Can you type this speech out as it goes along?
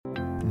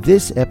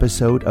This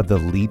episode of the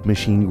Lead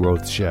Machine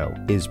Growth Show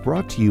is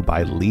brought to you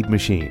by Lead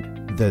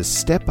Machine, the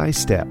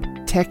step-by-step,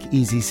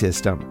 tech-easy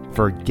system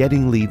for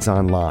getting leads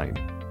online.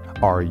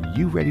 Are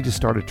you ready to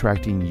start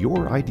attracting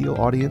your ideal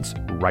audience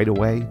right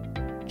away?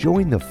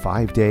 Join the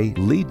 5-day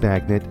Lead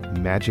Magnet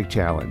Magic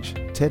Challenge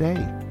today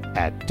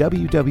at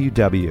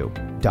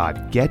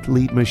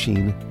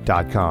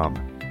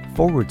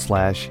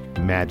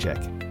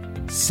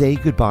www.getleadmachine.com/magic. Say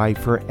goodbye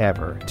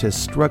forever to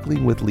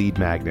struggling with lead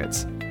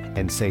magnets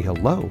and say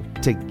hello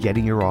to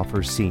getting your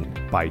offers seen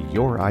by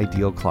your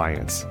ideal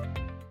clients.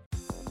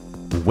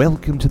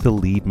 Welcome to the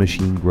Lead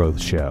Machine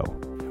Growth Show,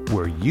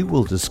 where you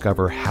will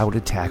discover how to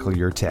tackle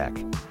your tech,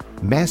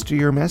 master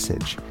your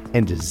message,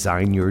 and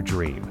design your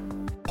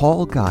dream.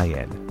 Paul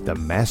Guyan, the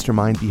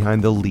mastermind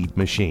behind the Lead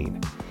Machine,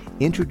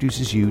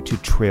 introduces you to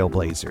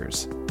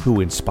trailblazers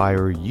who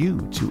inspire you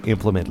to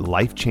implement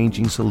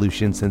life-changing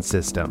solutions and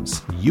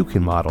systems you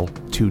can model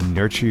to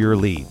nurture your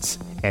leads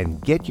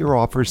and get your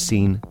offers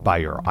seen by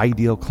your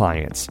ideal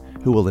clients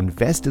who will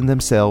invest in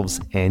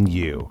themselves and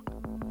you.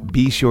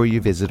 Be sure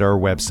you visit our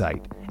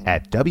website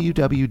at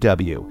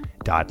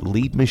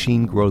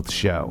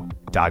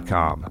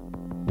www.leadmachinegrowthshow.com.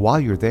 While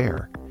you're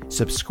there,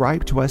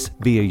 subscribe to us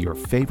via your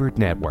favorite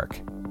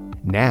network.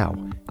 Now,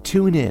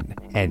 tune in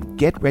and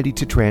get ready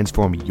to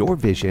transform your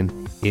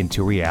vision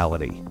into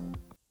reality.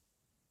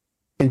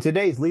 In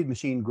today's Lead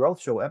Machine Growth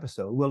Show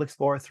episode, we'll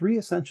explore 3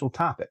 essential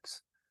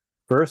topics.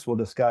 First, we'll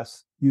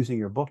discuss using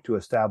your book to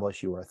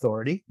establish your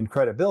authority and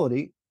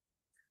credibility.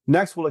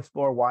 Next, we'll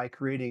explore why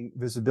creating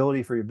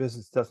visibility for your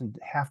business doesn't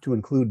have to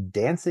include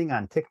dancing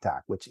on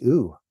TikTok, which,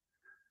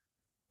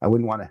 I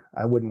wouldn't want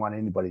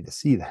anybody to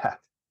see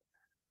that.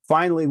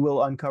 Finally,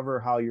 we'll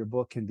uncover how your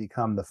book can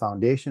become the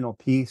foundational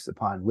piece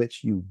upon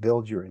which you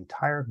build your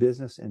entire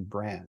business and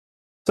brand.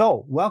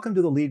 So, welcome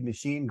to the Lead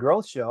Machine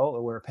Growth Show,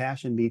 where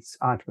passion meets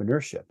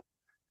entrepreneurship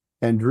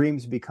and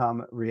dreams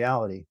become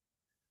reality.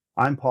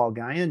 I'm Paul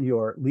Guyan,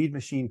 your Lead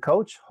Machine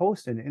coach,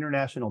 host, and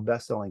international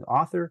best-selling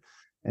author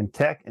and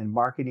tech and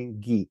marketing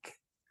geek.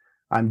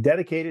 I'm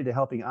dedicated to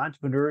helping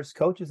entrepreneurs,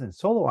 coaches, and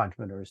solo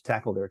entrepreneurs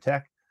tackle their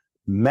tech,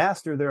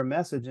 master their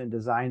message, and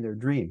design their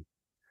dream.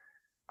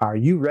 Are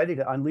you ready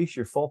to unleash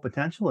your full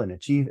potential and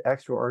achieve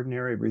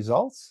extraordinary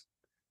results?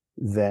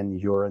 Then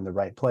you're in the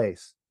right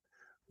place.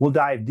 We'll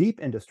dive deep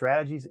into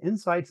strategies,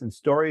 insights, and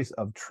stories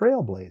of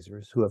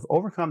trailblazers who have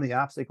overcome the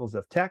obstacles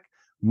of tech,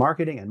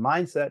 marketing, and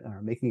mindset and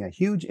are making a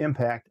huge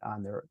impact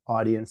on their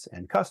audience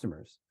and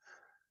customers.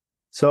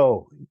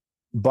 So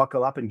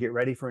buckle up and get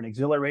ready for an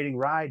exhilarating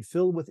ride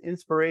filled with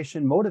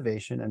inspiration,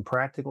 motivation, and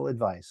practical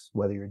advice.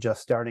 Whether you're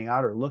just starting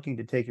out or looking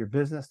to take your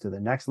business to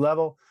the next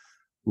level,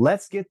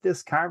 let's get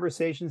this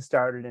conversation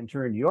started and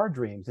turn your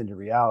dreams into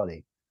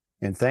reality.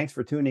 And thanks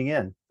for tuning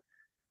in.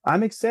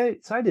 I'm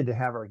excited to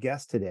have our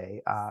guest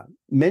today.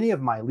 Many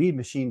of my Lead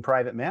Machine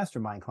private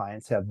mastermind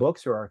clients have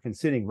books or are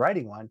considering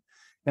writing one.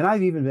 And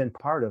I've even been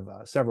part of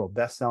several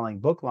best-selling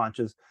book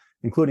launches,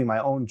 including my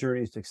own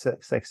Journeys to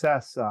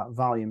Success,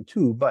 Volume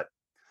 2. But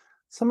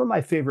some of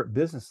my favorite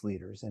business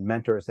leaders and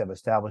mentors have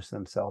established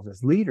themselves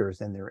as leaders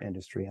in their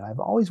industry. And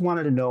I've always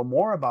wanted to know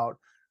more about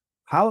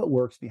how it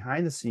works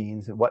behind the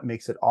scenes and what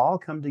makes it all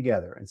come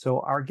together. And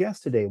so our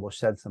guest today will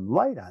shed some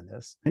light on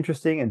this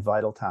interesting and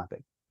vital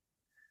topic.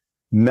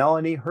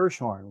 Melanie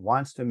Herschorn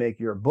wants to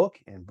make your book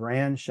and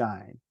brand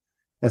shine.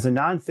 As a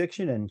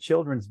nonfiction and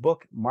children's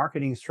book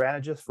marketing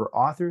strategist for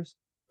authors,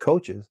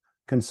 coaches,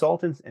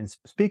 consultants, and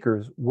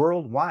speakers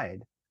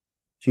worldwide,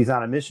 she's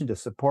on a mission to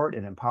support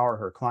and empower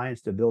her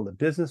clients to build a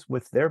business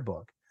with their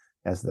book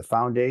as the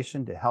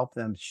foundation to help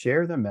them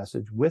share their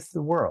message with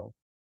the world.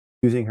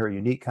 Using her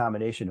unique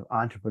combination of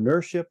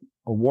entrepreneurship,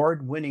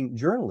 award-winning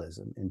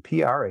journalism, and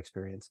PR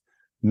experience,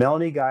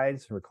 Melanie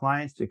guides her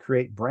clients to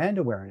create brand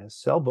awareness,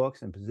 sell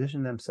books, and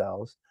position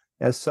themselves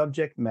as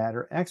subject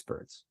matter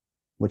experts,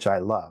 which I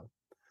love.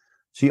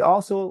 She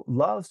also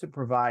loves to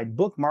provide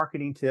book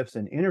marketing tips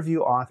and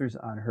interview authors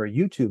on her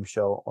YouTube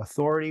show,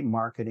 Authority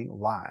Marketing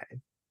Live.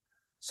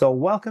 So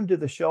welcome to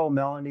the show,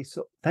 Melanie.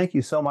 So thank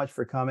you so much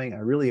for coming. I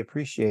really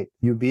appreciate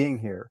you being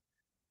here.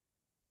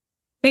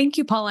 Thank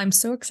you, Paul. I'm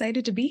so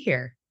excited to be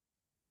here.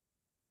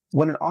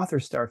 When an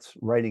author starts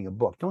writing a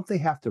book, don't they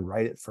have to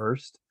write it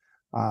first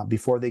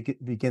before they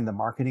begin the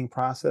marketing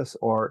process?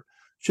 Or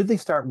should they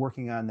start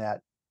working on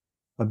that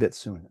a bit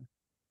sooner?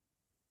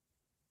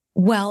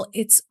 Well,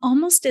 it's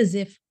almost as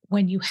if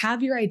when you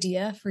have your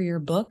idea for your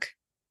book,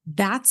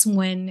 that's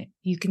when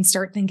you can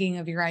start thinking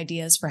of your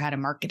ideas for how to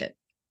market it.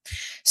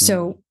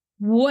 So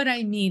what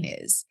I mean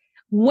is,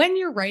 when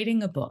you're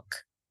writing a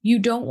book, you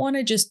don't want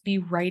to just be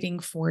writing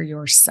for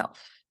yourself.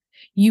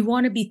 You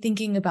want to be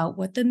thinking about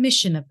what the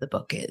mission of the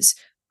book is,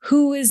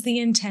 who is the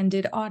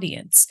intended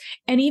audience,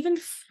 and even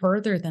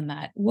further than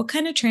that, what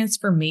kind of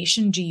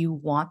transformation do you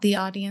want the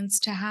audience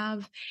to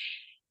have?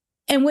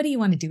 And what do you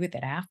want to do with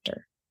it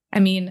after? I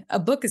mean, a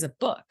book is a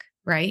book,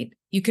 right?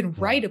 You can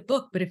write a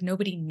book, but if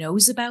nobody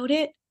knows about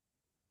it,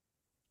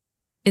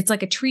 it's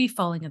like a tree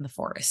falling in the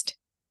forest.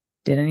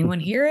 Did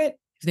anyone hear it?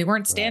 If they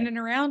weren't Right. standing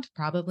around,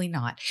 probably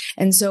not.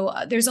 And so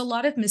there's a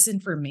lot of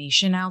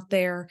misinformation out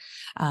there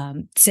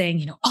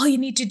saying, all you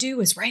need to do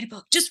is write a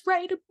book. Just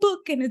write a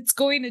book and it's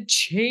going to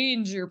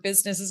change your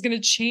business. It's going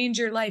to change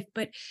your life.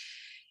 But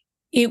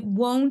it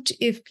won't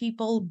if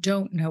people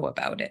don't know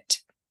about it,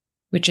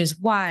 which is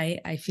why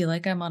I feel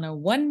like I'm on a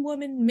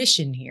one-woman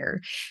mission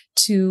here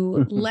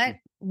to let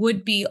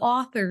would-be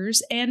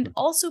authors and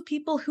also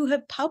people who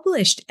have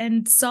published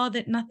and saw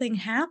that nothing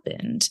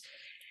happened,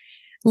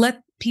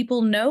 let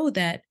people know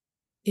that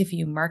if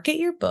you market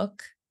your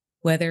book,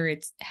 whether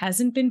it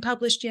hasn't been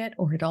published yet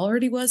or it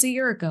already was a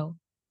year ago,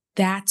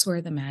 that's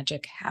where the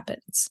magic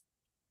happens.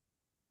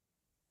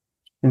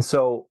 And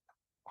so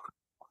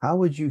how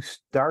would you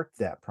start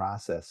that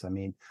process? I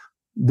mean,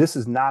 this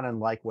is not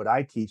unlike what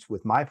I teach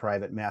with my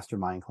private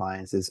mastermind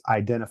clients is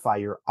identify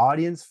your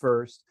audience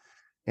first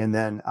and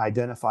then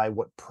identify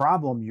what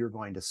problem you're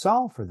going to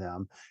solve for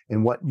them.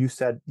 And what you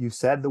said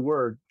the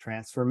word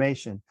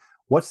transformation.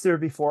 What's their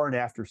before and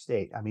after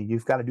state? I mean,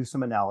 you've got to do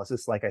some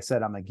analysis. Like I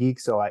said, I'm a geek,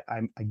 so I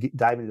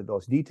dive into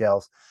those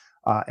details.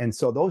 And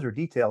so those are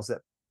details that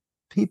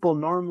people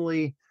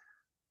normally,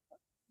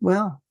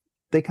 well,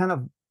 they kind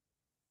of,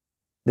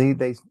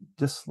 they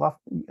just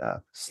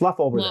slough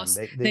over them.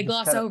 They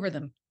gloss over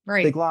them.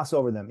 Right. They gloss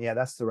over them. Yeah,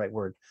 that's the right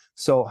word.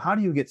 So how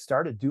do you get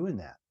started doing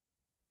that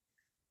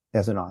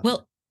as an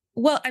author?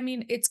 Well, I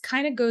mean, it's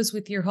kind of goes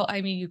with your whole, I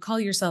mean, you call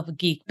yourself a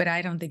geek, but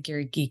I don't think you're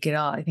a geek at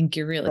all. I think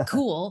you're really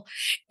cool.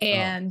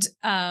 And,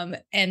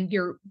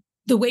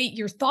 the way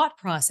your thought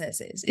process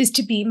is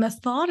to be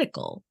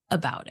methodical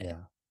about it.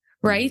 Yeah.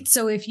 Right. Mm-hmm.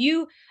 So if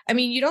you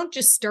don't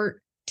just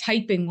start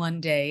typing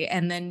one day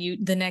and then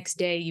the next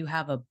day you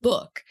have a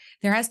book.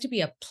 There has to be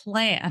a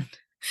plan,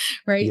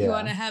 right? Yeah. You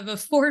want to have a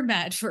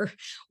format for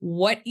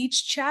what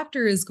each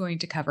chapter is going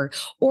to cover.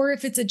 Or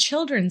if it's a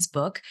children's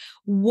book,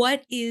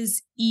 what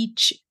is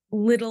each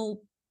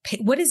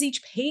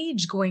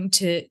page going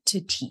to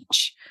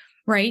teach?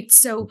 Right.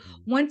 So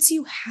once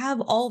you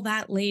have all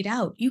that laid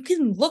out, you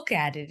can look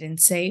at it and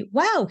say,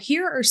 wow,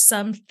 here are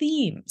some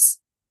themes.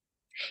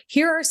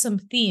 Here are some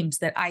themes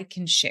that I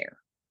can share.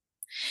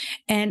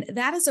 And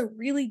that is a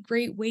really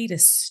great way to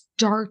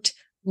start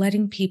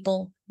letting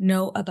people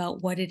know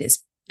about what it is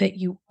that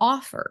you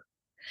offer.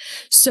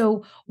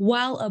 So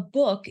while a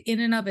book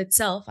in and of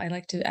itself,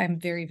 I'm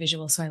very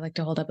visual, so I like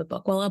to hold up a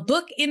book. While a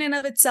book in and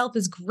of itself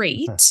is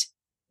great,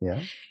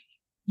 yeah,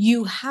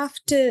 you have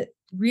to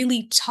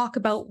really talk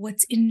about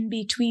what's in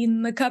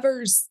between the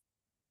covers.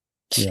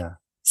 Yeah.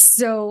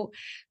 So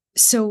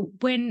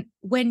when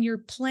you're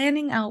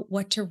planning out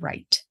what to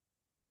write,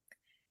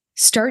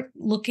 start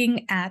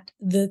looking at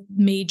the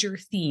major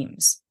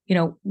themes.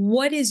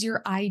 What is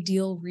your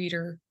ideal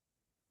reader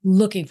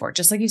looking for?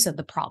 Just like you said,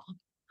 the problem.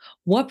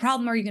 What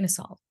problem are you going to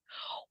solve?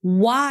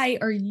 Why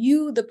are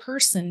you the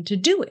person to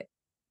do it?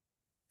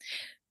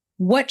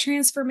 What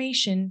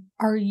transformation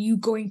are you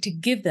going to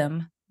give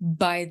them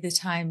by the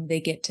time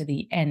they get to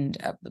the end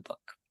of the book?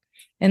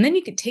 And then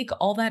you could take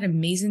all that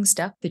amazing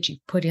stuff that you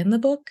put in the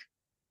book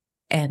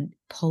and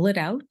pull it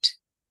out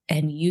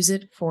and use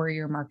it for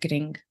your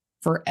marketing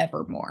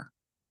forevermore.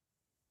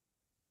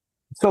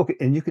 So,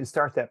 and you can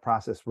start that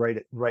process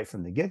right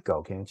from the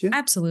get-go, can't you?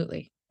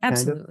 Absolutely.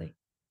 Absolutely.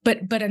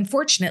 Kind of? But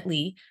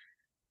unfortunately,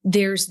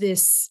 there's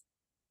this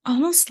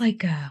almost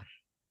like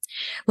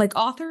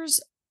authors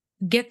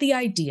get the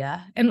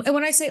idea. And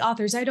when I say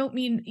authors, I don't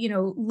mean,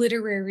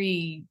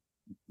 literary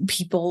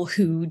people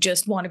who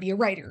just want to be a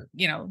writer.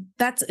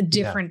 That's a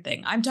different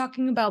thing. I'm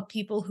talking about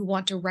people who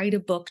want to write a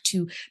book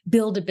to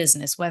build a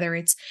business, whether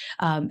it's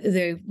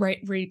they're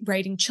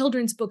writing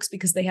children's books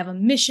because they have a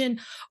mission,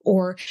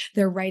 or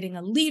they're writing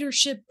a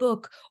leadership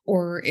book,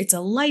 or it's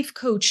a life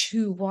coach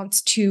who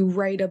wants to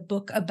write a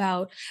book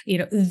about,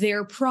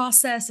 their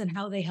process and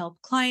how they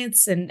help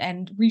clients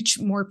and reach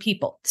more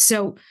people.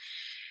 So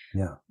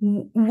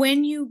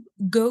when you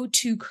go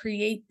to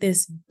create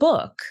this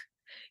book,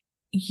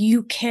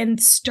 you can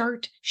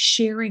start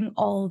sharing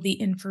all the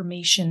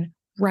information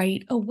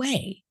right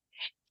away.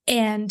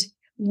 And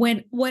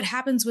what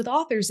happens with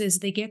authors is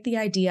they get the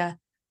idea,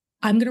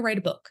 I'm going to write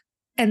a book.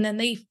 And then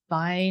they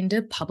find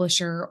a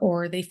publisher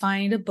or they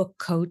find a book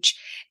coach,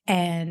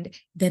 and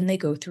then they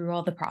go through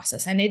all the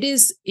process. And it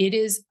is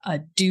a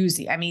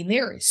doozy. I mean,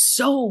 there is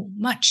so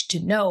much to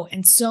know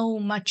and so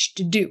much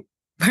to do.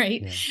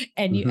 Right. Yeah.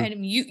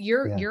 And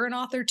you're an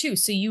author too.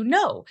 So,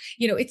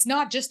 it's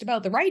not just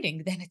about the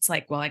writing. Then it's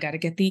like, well, I got to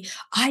get the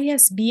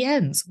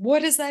ISBNs.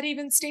 What does that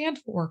even stand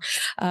for?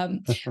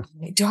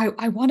 Do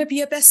I want to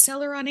be a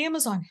bestseller on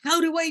Amazon? How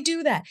do I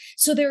do that?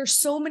 So there are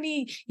so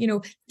many,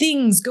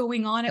 things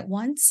going on at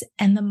once.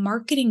 And the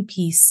marketing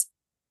piece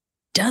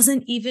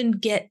doesn't even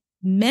get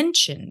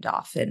mentioned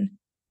often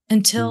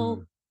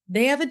until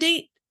they have a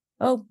date.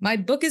 Oh, my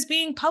book is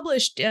being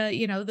published,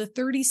 the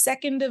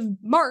 32nd of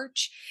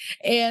March,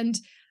 and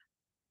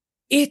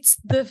it's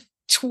the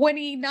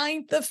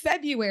 29th of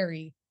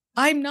February.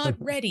 I'm not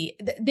ready.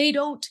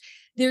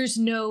 There's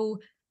no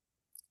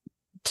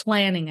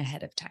planning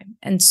ahead of time.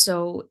 And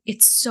so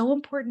it's so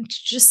important to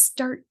just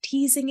start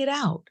teasing it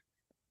out.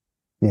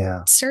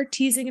 Yeah. Start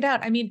teasing it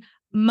out. I mean,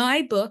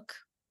 my book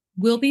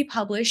will be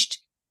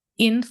published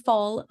in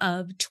fall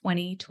of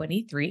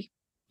 2023.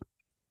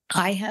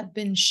 I have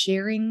been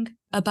sharing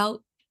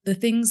about the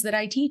things that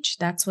I teach.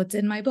 That's what's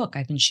in my book.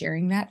 I've been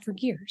sharing that for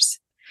years.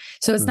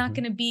 So it's not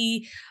going to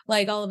be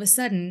like all of a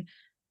sudden,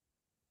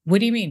 what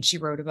do you mean she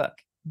wrote a book?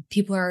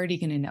 People are already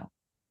going to know.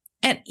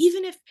 And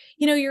even if,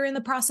 you're in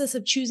the process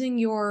of choosing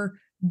your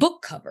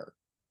book cover,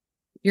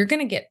 you're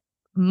going to get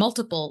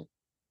multiple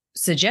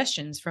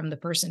suggestions from the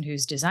person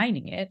who's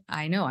designing it.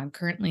 I know I'm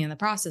currently in the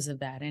process of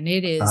that. And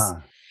it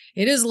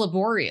is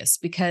laborious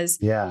because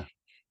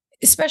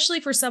especially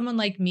for someone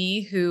like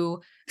me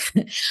who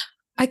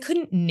I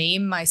couldn't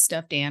name my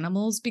stuffed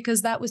animals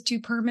because that was too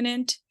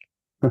permanent.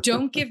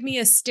 Don't give me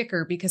a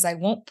sticker because I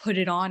won't put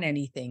it on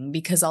anything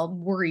because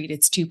I'm worried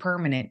it's too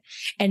permanent.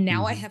 And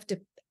now I have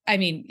to,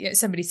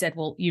 somebody said,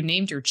 well, you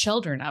named your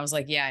children. I was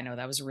like, yeah, I know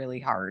that was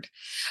really hard.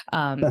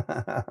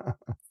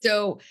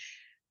 So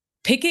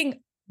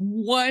picking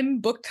one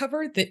book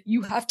cover that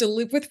you have to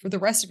live with for the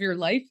rest of your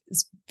life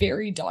is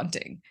very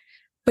daunting.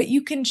 But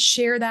you can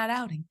share that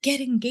out and get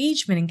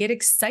engagement and get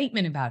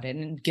excitement about it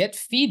and get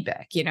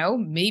feedback.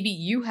 Maybe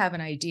you have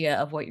an idea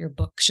of what your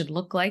book should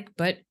look like,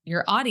 but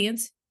your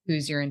audience,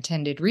 who's your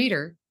intended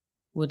reader,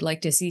 would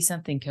like to see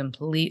something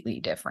completely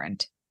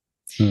different.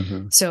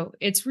 So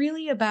it's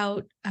really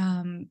about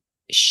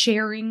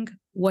sharing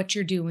what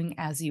you're doing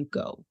as you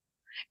go.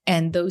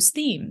 And those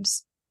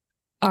themes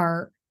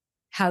are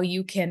how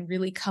you can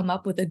really come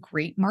up with a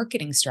great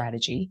marketing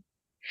strategy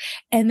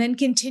and then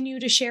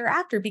continue to share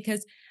after,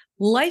 because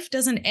life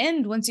doesn't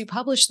end once you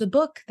publish the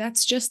book.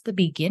 That's just the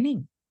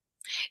beginning.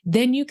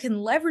 Then you can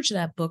leverage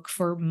that book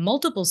for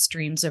multiple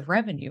streams of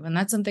revenue. And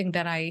that's something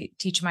that I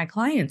teach my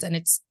clients. And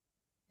it's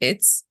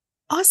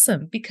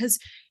awesome because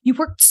you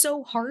worked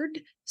so hard.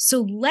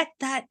 So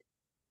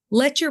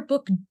let your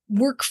book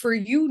work for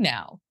you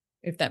now,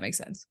 if that makes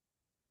sense.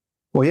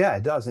 Well, yeah,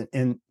 it does.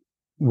 And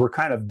we're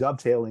kind of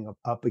dovetailing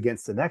up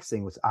against the next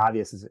thing, what's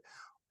obvious is,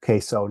 okay,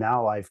 so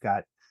now I'm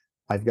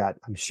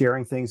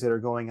sharing things that are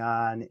going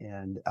on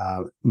and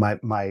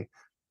my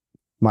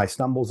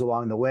stumbles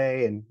along the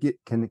way, and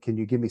can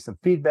you give me some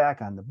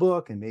feedback on the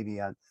book and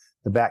maybe on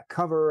the back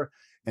cover?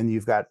 And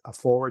you've got a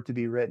foreword to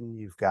be written,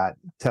 you've got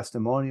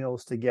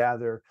testimonials to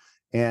gather,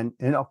 and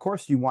of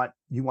course you want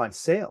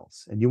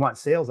sales, and you want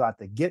sales out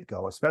the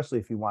get-go, especially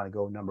if you want to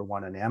go number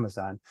one on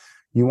Amazon.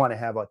 You want to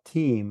have a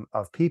team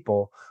of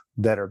people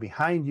that are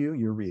behind you,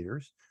 your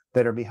readers,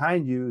 that are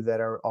behind you,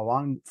 that are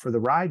along for the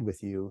ride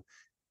with you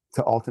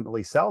to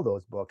ultimately sell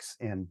those books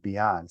and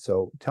beyond.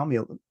 So tell me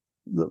a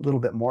little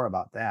bit more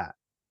about that.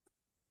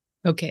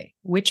 Okay.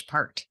 Which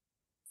part?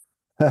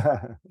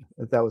 That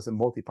was a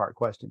multi-part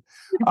question.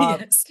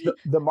 Yes.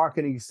 The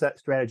marketing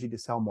strategy to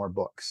sell more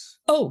books.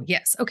 Oh,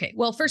 yes. Okay.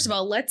 Well, first of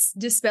all, let's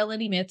dispel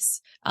any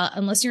myths.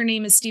 Unless your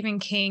name is Stephen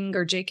King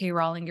or J.K.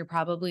 Rowling, you're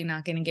probably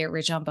not going to get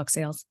rich on book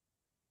sales.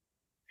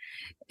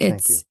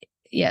 Thank you.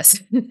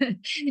 Yes.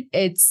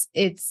 it's,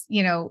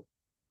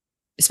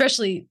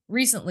 especially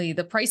recently,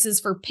 the prices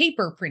for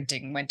paper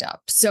printing went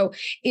up. So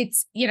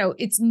it's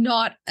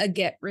not a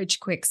get rich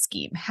quick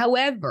scheme.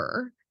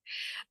 However,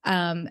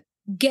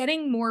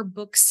 getting more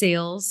book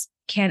sales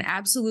can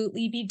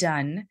absolutely be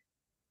done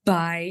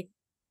by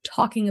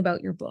talking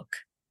about your book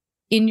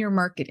in your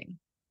marketing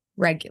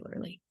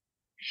regularly.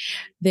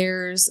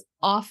 There's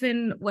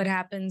often what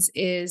happens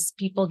is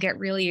people get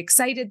really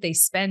excited. They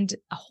spend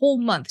a whole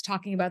month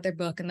talking about their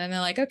book and then they're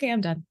like, okay,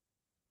 I'm done.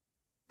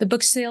 The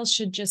book sales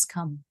should just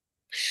come.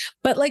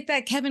 But like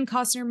that Kevin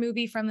Costner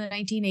movie from the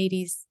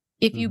 1980s,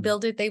 if you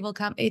build it, they will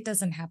come. It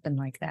doesn't happen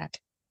like that.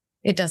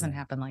 It doesn't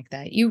happen like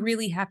that. You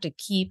really have to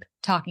keep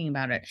talking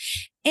about it.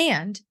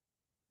 And,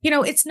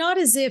 it's not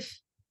as if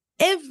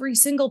every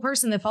single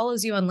person that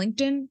follows you on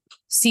LinkedIn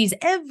sees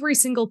every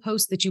single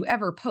post that you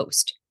ever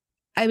post.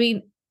 I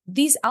mean,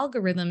 these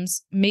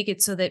algorithms make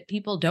it so that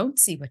people don't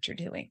see what you're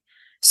doing.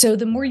 So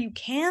the more you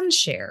can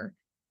share,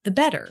 the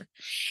better.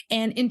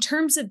 And in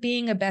terms of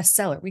being a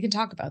bestseller, we can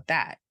talk about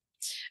that.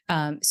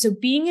 So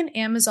being an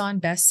Amazon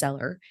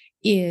bestseller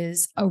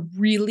is a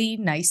really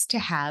nice to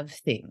have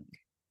thing.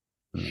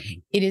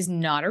 It is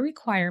not a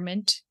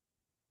requirement,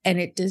 and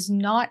it does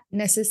not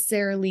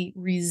necessarily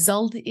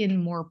result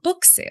in more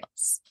book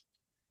sales,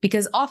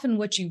 because often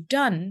what you've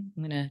done,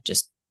 I'm going to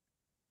just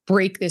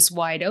break this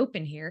wide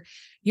open here.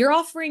 You're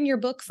offering your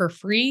book for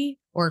free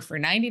or for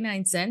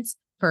 99 cents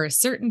for a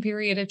certain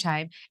period of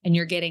time, and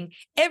you're getting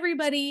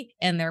everybody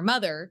and their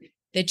mother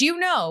that you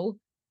know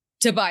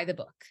to buy the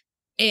book.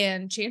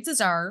 And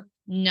chances are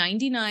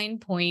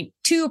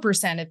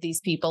 99.2% of these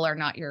people are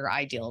not your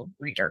ideal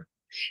reader.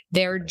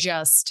 They're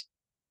just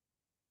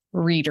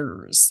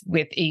readers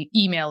with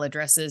email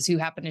addresses who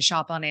happen to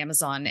shop on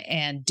Amazon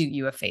and do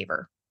you a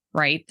favor,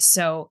 right?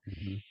 So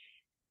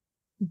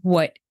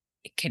what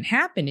can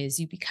happen is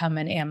you become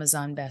an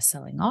Amazon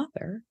bestselling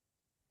author,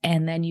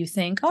 and then you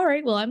think, all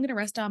right, well, I'm going to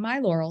rest on my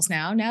laurels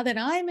now. Now that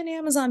I'm an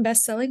Amazon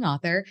bestselling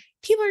author,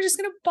 people are just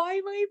going to buy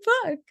my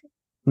book.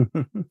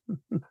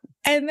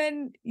 And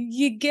then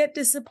you get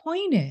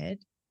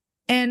disappointed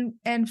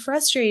and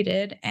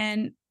frustrated,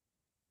 and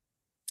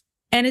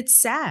it's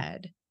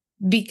sad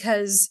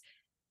because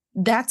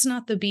that's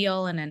not the be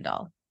all and end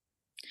all.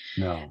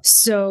 No.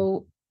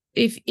 So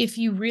if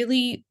you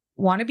really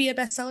want to be a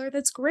bestseller,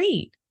 that's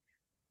great.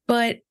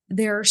 But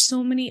there are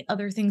so many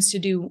other things to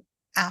do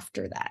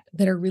after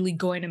that are really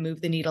going to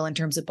move the needle in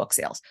terms of book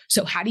sales.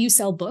 So how do you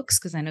sell books?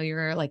 Because I know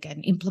you're like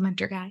an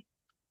implementer guy.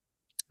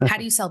 How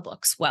do you sell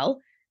books?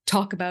 Well,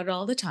 talk about it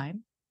all the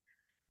time.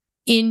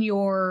 In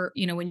your,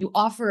 when you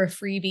offer a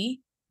freebie,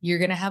 you're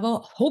going to have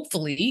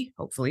hopefully,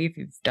 if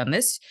you've done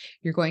this,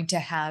 you're going to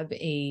have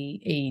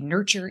a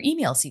nurture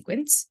email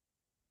sequence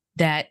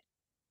that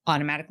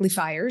automatically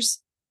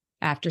fires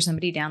after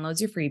somebody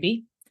downloads your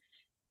freebie.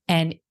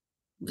 And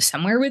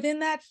somewhere within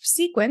that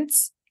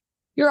sequence,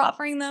 you're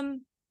offering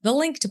them the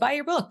link to buy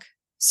your book.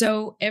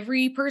 So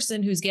every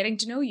person who's getting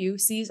to know you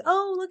sees,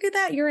 oh, look at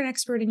that. You're an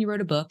expert and you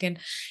wrote a book. And,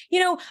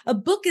 a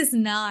book is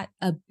not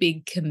a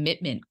big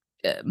commitment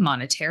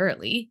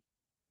monetarily.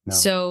 No.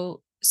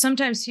 So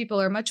sometimes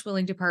people are much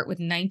willing to part with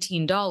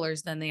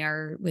 $19 than they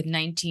are with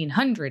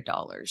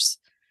 $1,900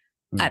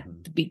 at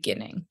the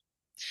beginning.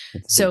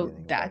 So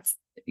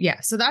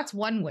that's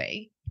one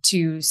way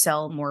to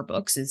sell more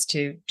books, is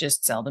to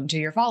just sell them to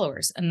your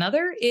followers.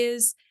 Another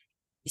is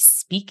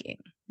speaking.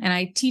 And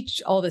I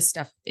teach all this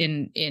stuff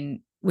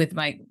in with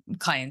my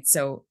clients.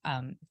 So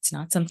it's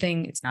not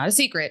a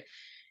secret.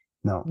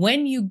 No.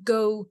 When you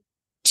go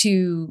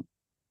to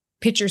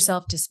pitch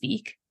yourself to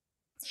speak,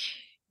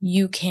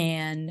 you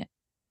can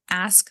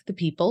ask the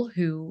people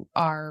who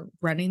are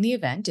running the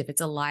event, if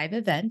it's a live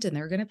event and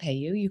they're going to pay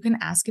you, you can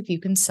ask if you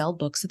can sell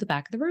books at the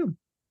back of the room.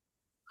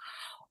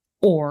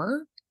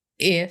 Or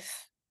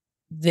if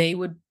they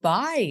would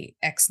buy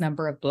X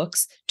number of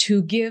books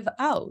to give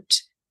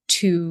out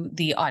to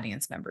the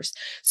audience members.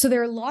 So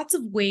there are lots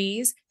of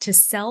ways to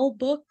sell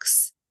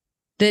books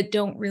that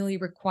don't really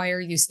require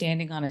you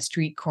standing on a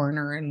street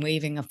corner and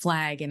waving a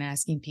flag and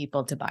asking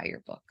people to buy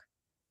your book.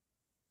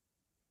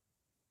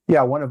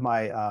 Yeah, one of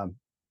my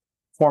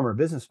former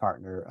business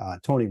partner,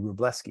 Tony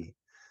Rubleski,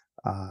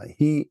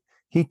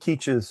 he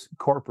teaches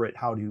corporate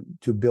how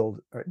to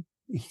build.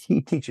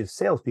 He teaches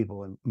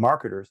salespeople and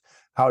marketers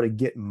how to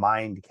get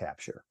mind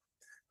capture.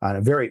 And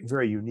a very,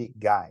 very unique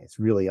guy. It's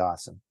really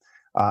awesome.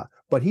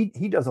 But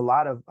he does a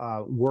lot of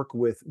work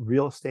with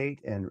real estate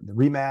and the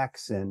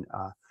RE/MAX and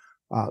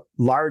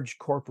large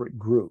corporate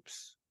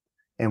groups.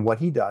 And what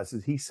he does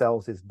is he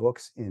sells his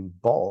books in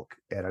bulk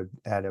at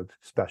a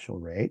special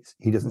rate.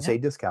 He doesn't say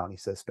discount; he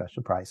says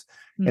special price.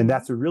 And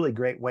that's a really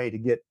great way to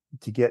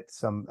get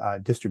some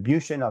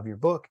distribution of your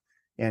book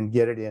and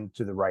get it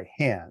into the right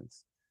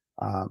hands.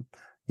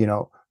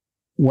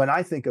 When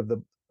I think of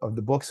the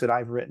books that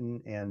I've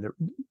written, and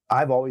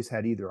I've always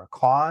had either a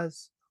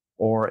cause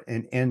or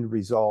an end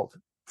result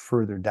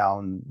further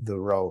down the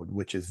road,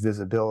 which is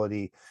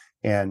visibility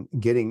and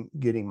getting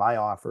my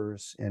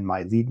offers and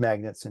my lead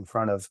magnets in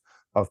front of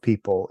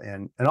people,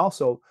 and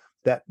also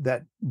that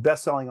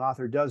best-selling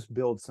author does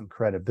build some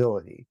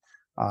credibility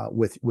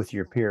with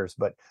your peers.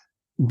 But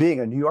being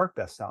a New York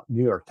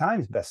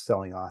Times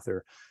best-selling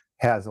author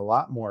has a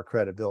lot more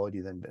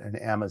credibility than an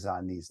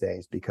Amazon these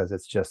days, because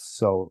it's just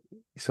so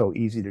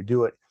easy to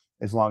do it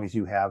as long as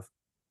you have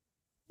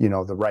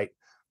the right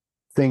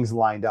things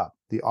lined up,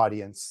 the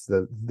audience,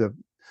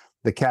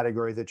 the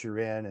category that you're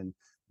in, and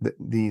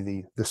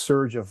the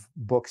surge of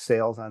book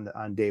sales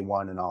on day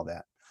one and all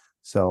that.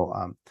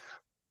 So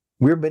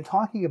we've been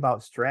talking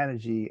about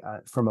strategy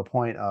from a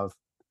point of,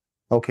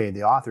 okay,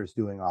 the author's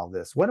doing all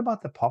this. What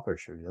about the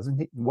publisher?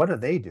 What do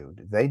they do?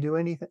 Do they do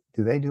anything?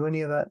 Do they do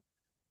any of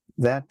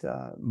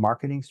that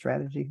marketing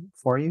strategy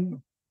for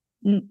you?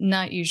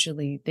 Not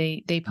usually.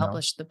 They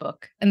publish the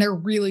book, and they're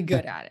really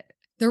good at it.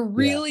 They're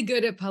really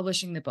good at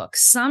publishing the book.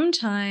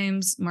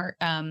 Sometimes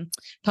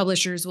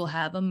publishers will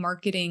have a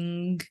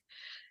marketing,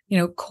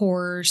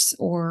 course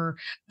or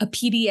a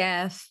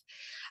PDF.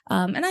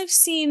 And I've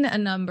seen a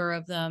number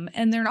of them,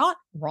 and they're not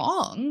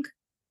wrong.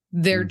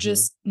 They're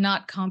just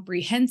not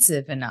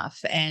comprehensive enough.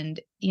 And,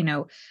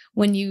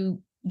 when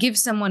you give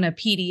someone a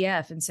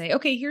PDF and say,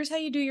 okay, here's how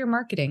you do your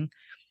marketing,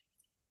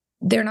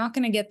 they're not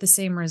going to get the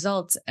same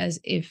results as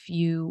if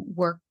you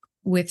work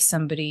with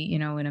somebody,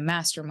 in a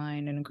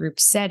mastermind in a group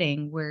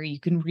setting where you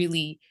can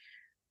really,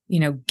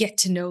 get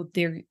to know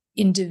their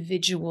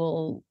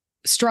individual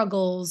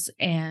struggles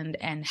and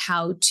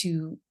how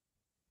to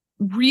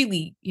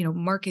really,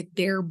 market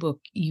their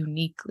book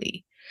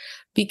uniquely.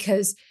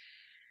 Because,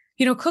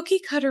 cookie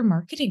cutter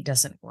marketing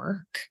doesn't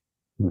work.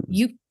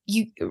 You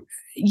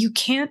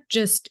can't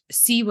just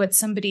see what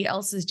somebody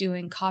else is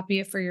doing, copy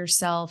it for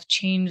yourself,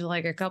 change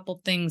like a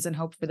couple things and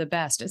hope for the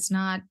best. It's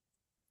not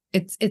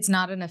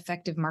an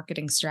effective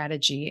marketing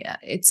strategy.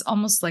 It's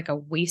almost like a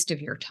waste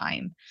of your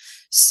time.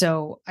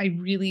 So I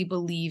really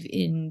believe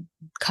in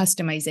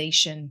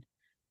customization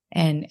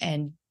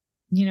and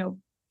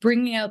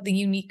bringing out the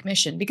unique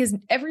mission, because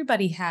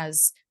everybody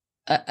has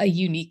a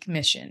unique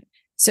mission.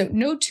 So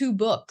no two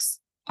books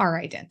are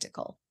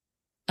identical.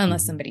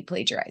 unless Mhm. somebody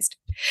plagiarized.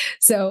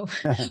 So,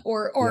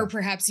 or Yeah.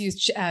 perhaps use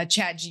Chat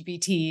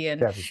GPT,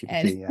 and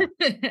ChatGPT,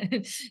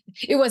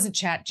 yeah. it wasn't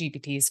Chat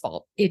GPT's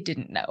fault. It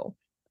didn't know.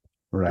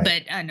 Right.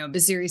 But I know,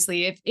 but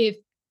seriously, if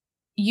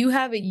you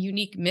have a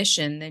unique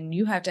mission, then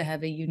you have to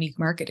have a unique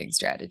marketing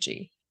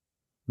strategy,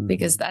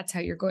 because Mhm. that's how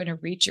you're going to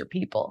reach your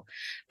people.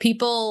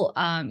 People,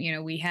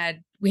 we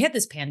had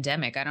this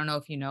pandemic. I don't know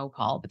if you know,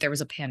 Paul, but there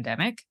was a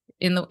pandemic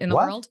in the What?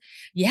 world.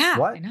 Yeah, I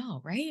What?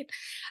 know, right?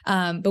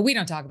 But we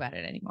don't talk about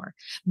it anymore.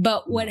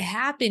 But what No.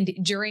 happened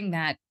during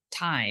that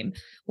time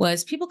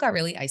was people got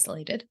really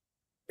isolated.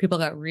 People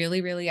got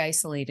really, really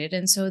isolated.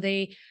 And so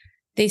they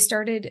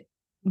started,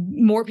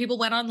 more people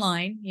went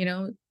online,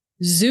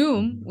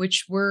 Zoom, Mhm.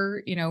 which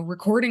we're,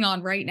 recording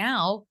on right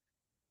now.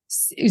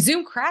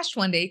 Zoom crashed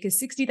one day because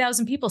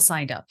 60,000 people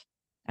signed up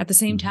at the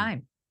same Mhm.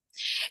 time.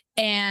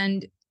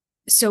 And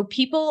so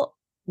people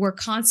were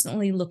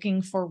constantly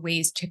looking for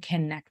ways to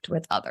connect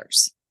with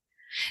others.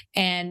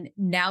 And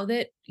now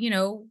that,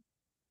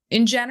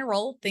 in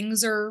general,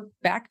 things are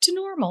back to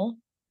normal,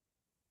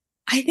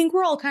 I think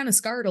we're all kind of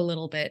scarred a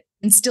little bit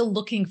and still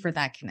looking for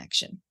that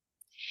connection.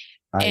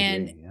 I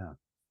And agree. Yeah.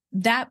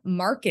 that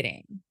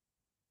marketing,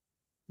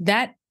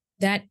 that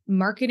that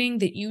marketing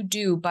that you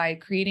do by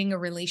creating a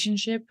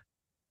relationship,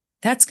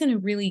 that's going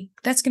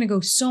to go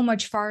so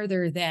much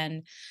farther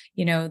than,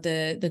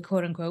 the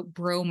quote unquote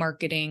bro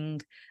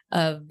marketing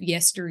of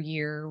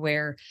yesteryear,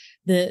 where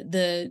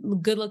the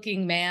good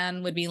looking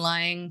man would be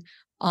lying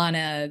on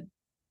a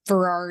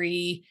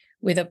Ferrari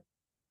with a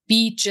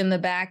beach in the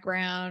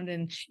background,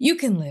 and you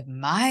can live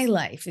my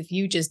life if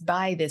you just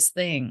buy this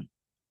thing.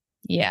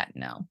 Yeah,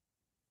 no,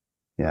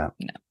 Yeah.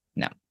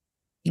 no,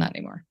 not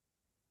anymore.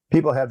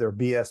 People have their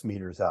BS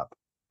meters up.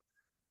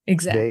 They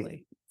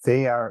Exactly.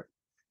 they are.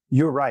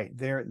 You're right.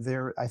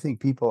 I think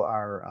people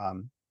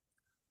are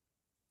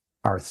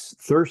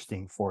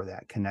thirsting for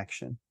that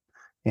connection,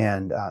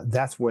 and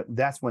that's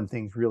when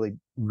things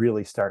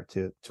really start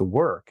to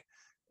work.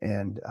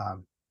 And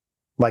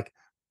like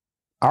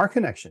our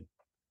connection,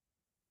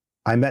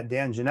 I met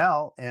Dan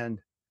Janelle, and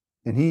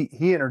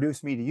he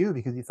introduced me to you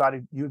because he thought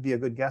you would be a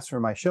good guest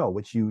for my show,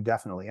 which you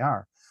definitely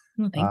are.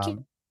 Well, thank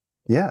you.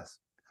 Yes.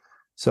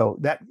 So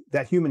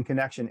that human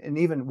connection, and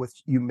even with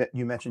you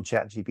mentioned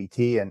Chat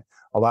GPT, and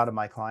a lot of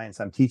my clients,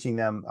 I'm teaching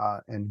them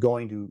and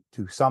going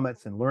to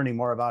summits and learning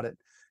more about it.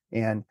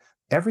 And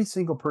every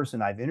single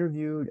person I've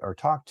interviewed or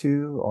talked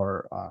to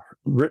or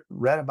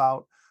read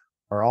about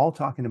are all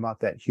talking about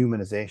that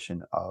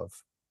humanization of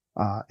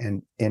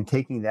and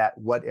taking that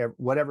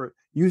whatever,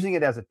 using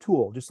it as a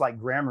tool, just like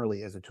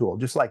Grammarly as a tool,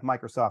 just like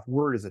Microsoft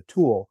Word is a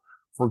tool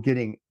for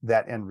getting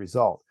that end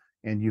result.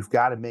 And you've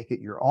got to make it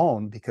your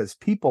own, because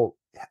people,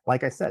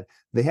 like I said,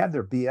 they have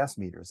their BS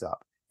meters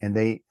up, and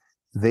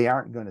they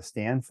aren't going to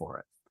stand for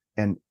it.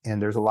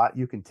 And there's a lot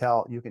you can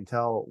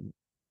tell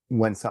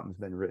when something's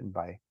been written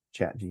by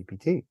Chat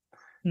GPT,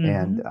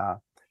 and Mhm.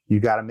 you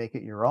got to make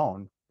it your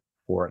own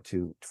for it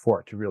to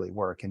really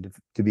work, and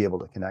to be able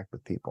to connect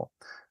with people.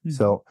 Mhm.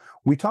 So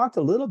we talked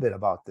a little bit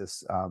about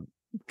this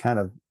kind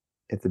of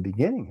at the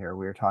beginning here.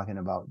 We were talking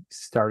about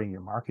starting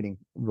your marketing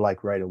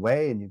like right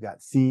away, and you've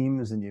got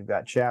themes, and you've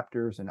got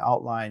chapters and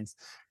outlines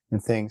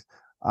and things.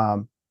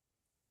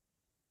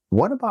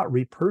 What about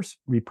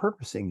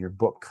repurposing your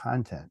book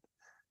content?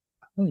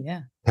 Oh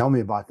yeah. Tell me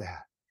about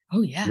that.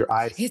 Oh yeah. Your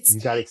eyes, It's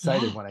you got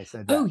excited yeah. when I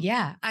said Oh that.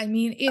 yeah. I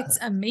mean, it's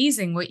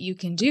amazing what you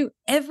can do.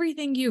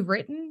 Everything you've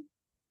written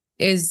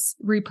is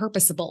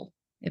repurposable,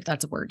 if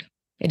that's a word.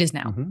 It is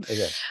now. It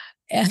is.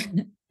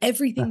 And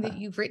everything that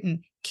you've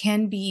written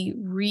can be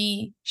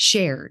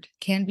reshared,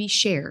 can be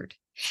shared.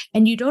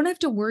 And you don't have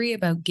to worry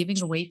about giving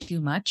away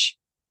too much,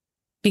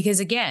 because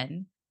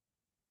again,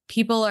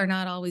 people are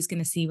not always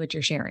going to see what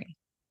you're sharing.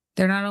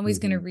 They're not always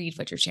going to Mhm. read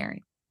what you're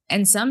sharing.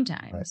 And Right.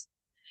 sometimes,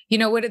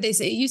 what did they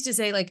say? It used to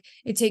say, like,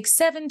 it takes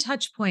 7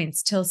 touch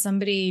points till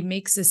somebody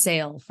makes a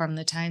sale from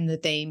the time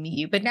that they meet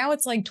you. But now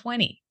it's like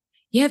 20.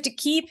 You have to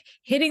keep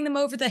hitting them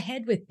over the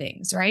head with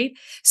things, right?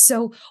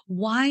 So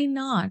why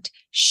not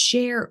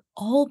share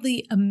all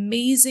the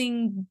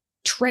amazing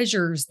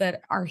treasures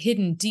that are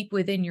hidden deep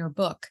within your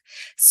book?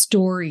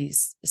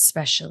 Stories,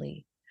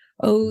 especially.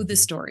 Oh, the Mhm.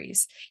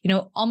 stories.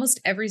 Almost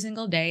every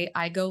single day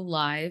I go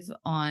live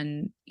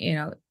on,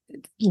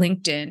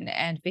 LinkedIn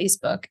and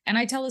Facebook, and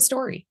I tell a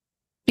story,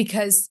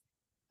 because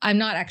I'm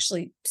not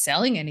actually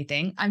selling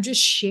anything. I'm just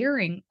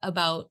sharing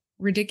about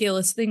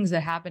ridiculous things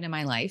that happen in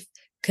my life,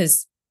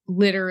 because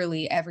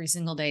literally every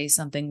single day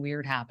something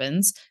weird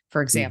happens.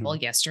 For example,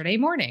 Mhm. yesterday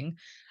morning,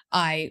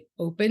 I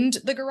opened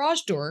the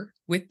garage door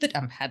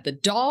had the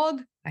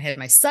dog, I had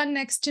my son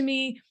next to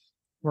me.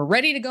 We're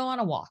ready to go on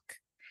a walk.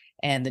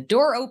 And the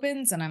door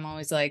opens, and I'm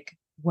always like,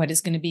 what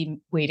is going to be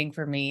waiting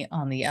for me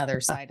on the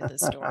other side of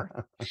this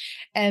door?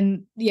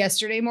 And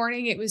yesterday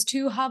morning, it was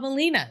 2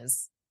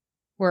 javelinas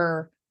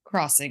were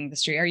crossing the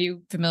street. Are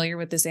you familiar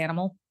with this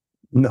animal?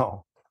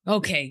 No.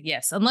 Okay,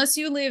 yes. Unless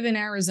you live in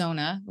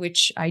Arizona,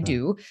 which I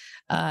do,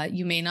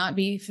 you may not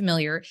be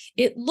familiar.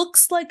 It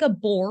looks like a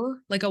boar,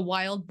 like a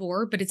wild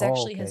boar, but it Oh,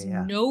 actually okay, has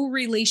yeah. no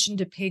relation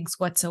to pigs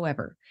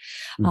whatsoever.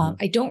 Mhm.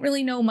 I don't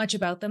really know much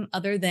about them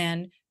other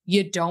than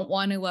you don't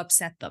want to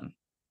upset them.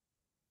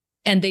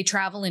 And they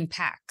travel in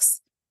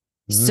packs.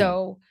 Mm.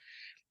 So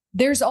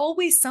there's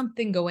always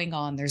something going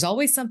on. There's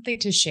always something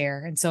to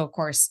share. And so, of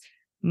course,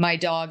 my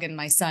dog and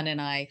my son and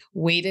I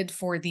waited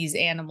for these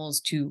animals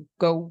to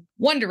go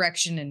one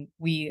direction. And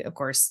we, of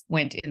course,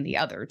 went in the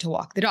other to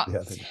walk the dog. The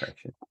other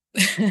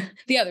direction.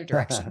 The other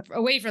direction,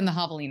 away from the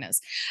javelinas.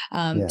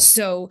 Yeah.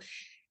 So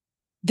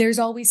there's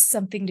always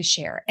something to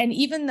share. And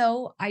even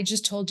though I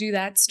just told you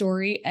that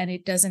story and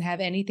it doesn't have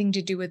anything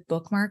to do with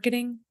book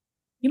marketing,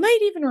 you might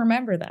even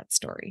remember that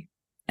story.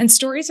 And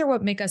stories are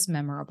what make us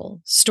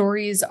memorable.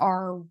 Stories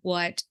are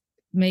what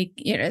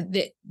make,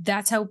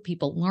 that's how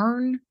people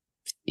learn.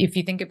 If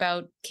you think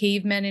about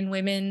cavemen and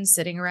women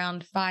sitting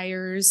around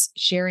fires,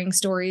 sharing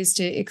stories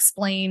to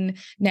explain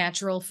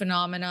natural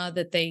phenomena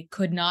that they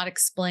could not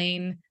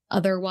explain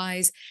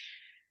otherwise,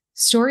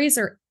 stories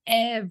are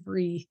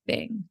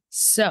everything.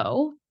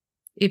 So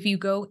if you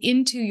go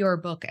into your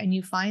book and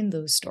you find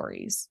those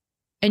stories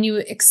and you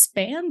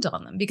expand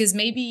on them, because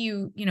maybe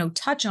you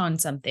touch on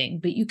something,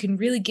 but you can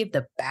really give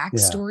the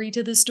backstory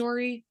to the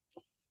story,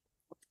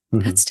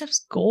 that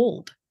stuff's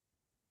gold.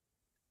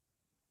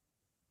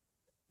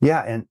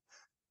 Yeah. And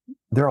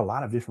there are a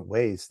lot of different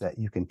ways that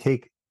you can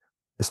take,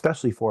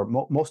 especially for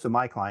most of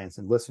my clients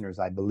and listeners,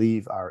 I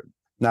believe, are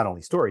not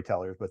only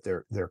storytellers, but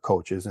they're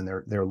coaches, and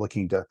they're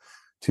looking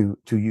to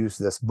use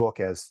this book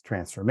as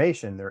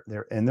transformation.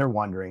 They're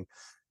wondering,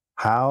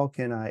 how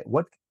can I,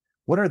 what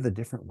are the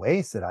different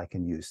ways that I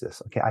can use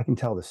this? Okay, I can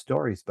tell the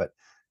stories, but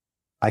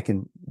I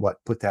can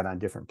put that on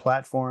different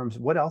platforms.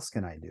 What else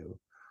can I do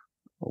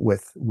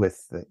with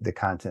the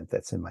content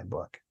that's in my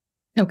book?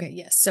 Okay,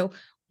 yes. So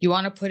you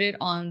want to put it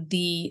on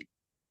the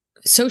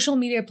social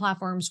media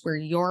platforms where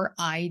your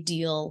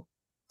ideal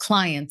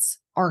clients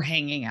are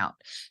hanging out.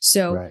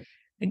 So Right.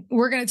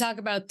 we're going to talk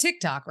about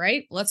TikTok,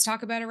 right? Let's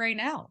talk about it right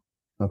now.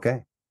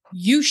 Okay.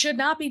 You should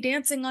not be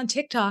dancing on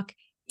TikTok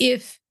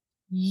if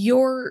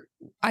your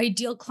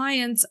ideal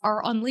clients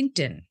are on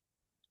LinkedIn.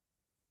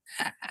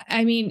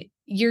 I mean,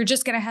 you're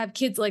just going to have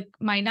kids like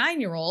my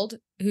 9-year-old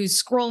who's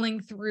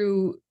scrolling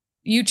through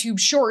YouTube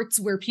shorts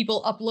where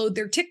people upload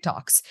their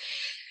TikToks,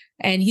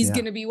 and he's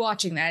going to be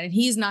watching that, and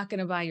he's not going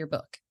to buy your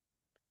book.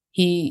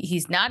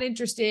 He's not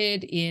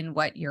interested in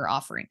what you're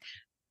offering.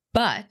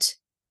 But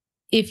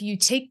if you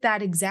take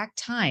that exact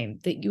time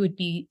that you would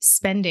be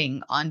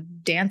spending on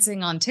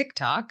dancing on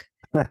TikTok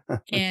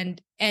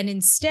and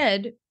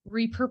instead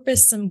repurpose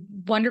some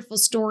wonderful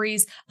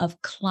stories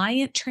of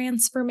client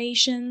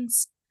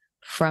transformations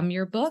from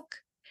your book,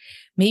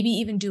 maybe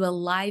even do a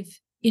live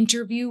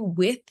interview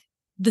with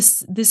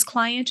this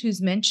client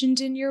who's mentioned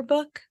in your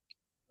book,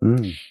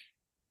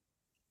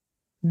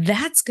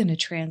 that's going to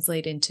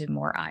translate into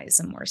more eyes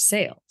and more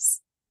sales.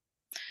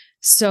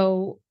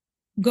 So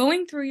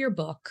going through your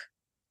book,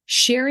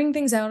 sharing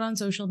things out on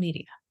social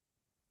media.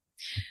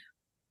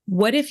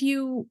 What if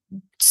you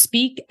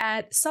speak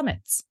at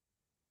summits?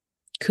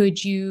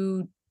 Could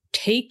you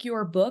take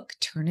your book,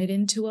 turn it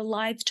into a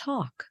live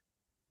talk?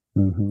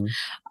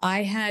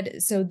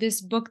 So this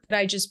book that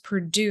I just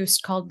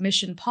produced called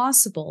Mission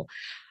Possible,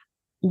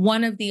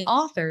 one of the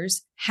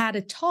authors had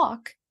a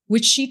talk,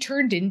 which she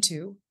turned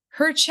into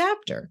her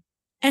chapter,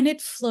 and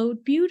it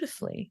flowed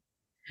beautifully.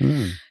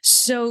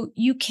 So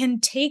you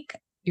can take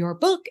your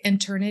book and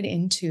turn it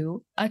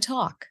into a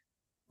talk,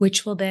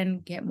 which will then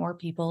get more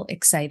people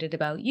excited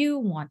about you,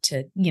 want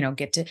to,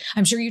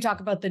 I'm sure you talk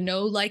about the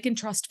know, like, and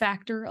trust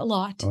factor a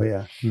lot. Oh,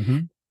 yeah.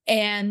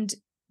 And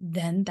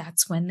then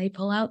that's when they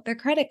pull out their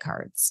credit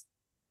cards.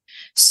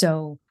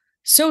 So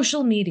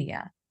social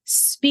media,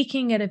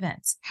 speaking at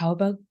events, how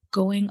about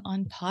going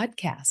on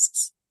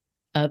podcasts?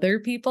 Other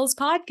people's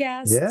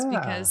podcasts,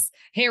 because,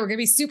 hey, we're going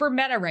to be super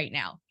meta right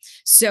now.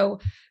 So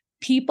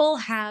people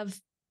have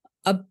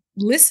a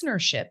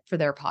listenership for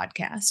their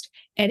podcast.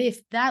 And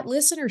if that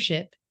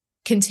listenership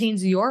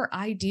contains your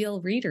ideal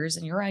readers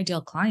and your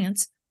ideal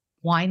clients,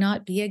 why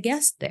not be a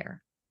guest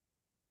there?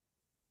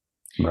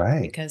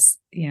 Right. Because,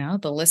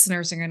 the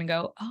listeners are going to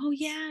go, oh,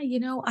 yeah,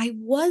 I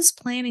was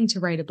planning to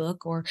write a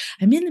book, or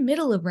I'm in the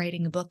middle of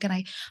writing a book and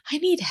I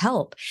need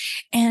help.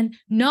 And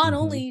not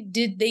only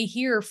did they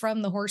hear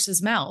from the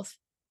horse's mouth,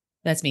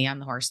 that's me, I'm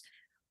the horse,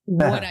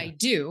 what I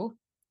do,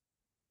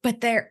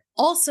 but there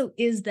also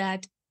is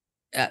that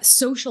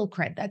social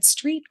cred, that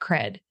street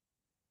cred,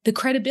 the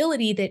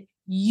credibility that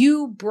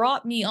you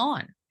brought me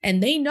on.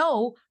 And they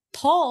know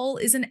Paul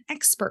is an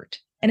expert.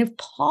 And if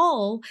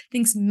Paul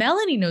thinks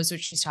Melanie knows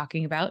what she's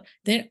talking about,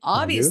 then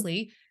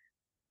obviously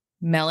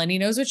Melanie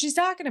knows what she's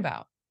talking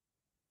about.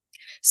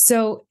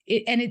 So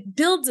it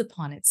builds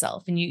upon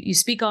itself. And you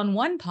speak on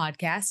one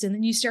podcast and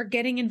then you start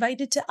getting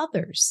invited to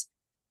others.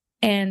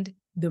 And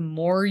the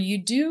more you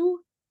do,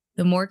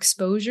 the more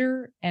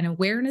exposure and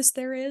awareness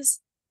there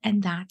is.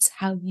 And that's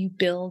how you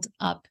build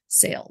up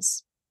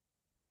sales.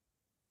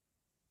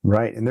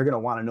 Right. And they're going to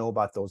want to know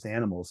about those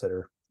animals that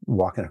are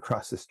walking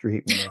across the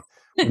street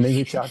when they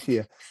reach out to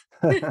you.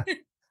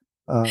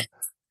 uh,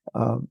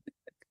 um,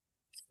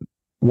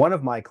 One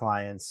of my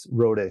clients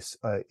wrote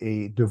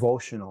a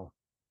devotional,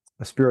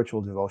 a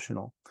spiritual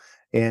devotional,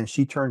 and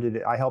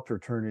I helped her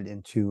turn it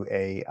into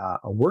a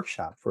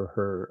workshop for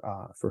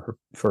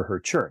her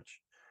church.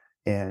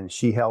 And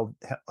she held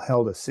a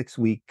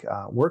 6-week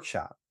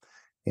workshop.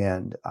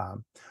 And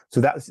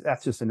so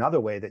that's just another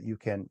way that you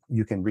can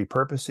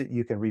repurpose it.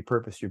 You can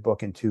repurpose your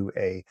book into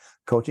a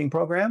coaching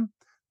program,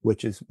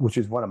 which is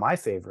one of my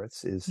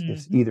favorites.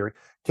 Is either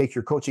take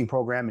your coaching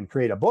program and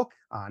create a book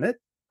on it,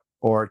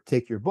 or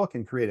take your book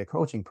and create a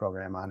coaching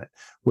program on it,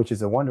 which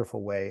is a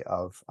wonderful way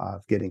of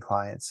getting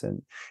clients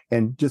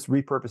and just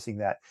repurposing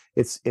that.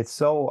 It's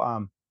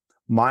so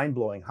mind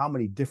blowing how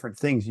many different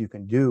things you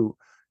can do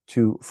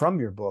from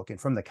your book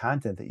and from the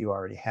content that you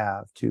already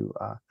have to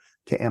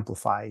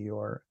amplify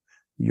your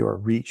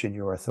reach and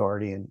your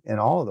authority and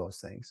all of those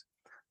things.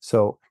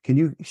 So can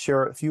you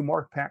share a few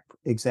more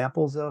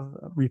examples of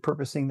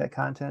repurposing that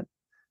content?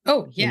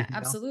 Oh, yeah, Anything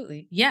else?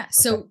 absolutely. Yeah. Okay.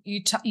 So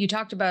you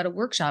talked about a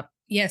workshop.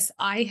 Yes,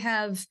 I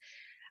have.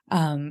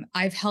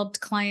 I've helped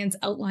clients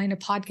outline a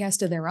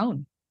podcast of their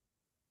own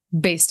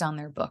based on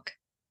their book.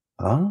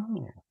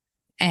 Oh,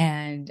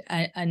 And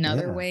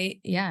another way,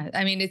 yeah.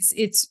 I mean,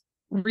 it's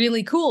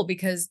really cool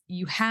because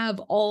you have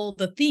all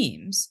the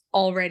themes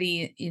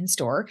already in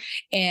store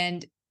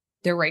and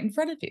they're right in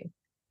front of you.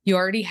 You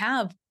already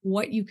have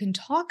what you can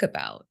talk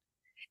about.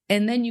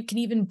 And then you can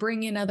even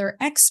bring in other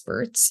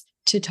experts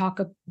to talk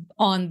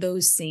on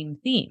those same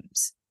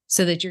themes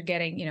so that you're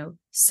getting,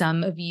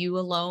 some of you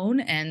alone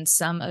and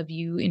some of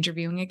you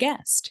interviewing a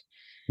guest.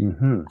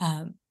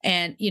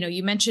 And,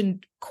 you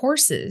mentioned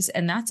courses,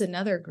 and that's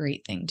another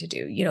great thing to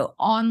do,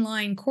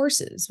 online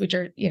courses, which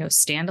are,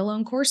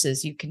 standalone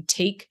courses. You can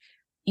take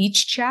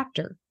each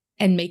chapter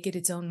and make it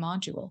its own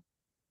module.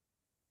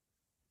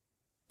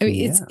 I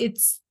mean,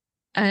 it's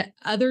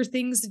other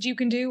things that you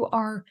can do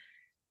are,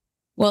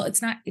 well,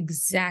 it's not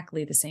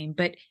exactly the same,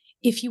 but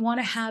if you want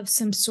to have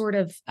some sort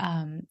of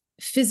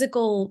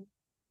physical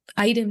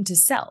item to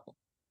sell.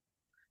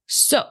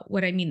 So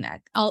what I mean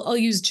that I'll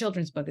use a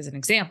children's book as an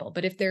example,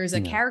 but if there's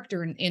a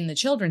character in the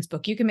children's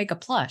book, you can make a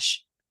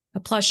plush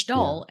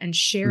doll and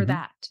share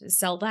that,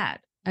 sell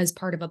that as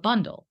part of a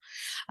bundle.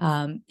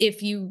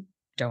 If you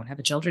don't have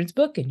a children's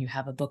book and you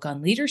have a book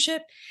on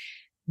leadership,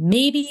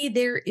 maybe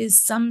there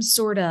is some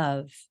sort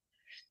of,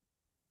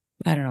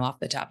 I don't know, off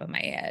the top of my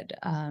head,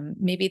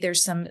 maybe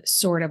there's some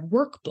sort of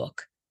workbook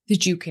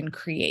that you can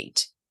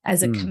create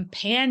as a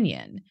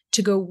companion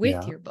to go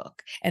with your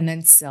book and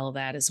then sell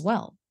that as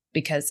well.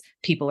 Because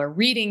people are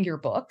reading your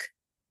book,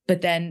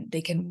 but then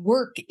they can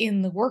work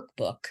in the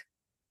workbook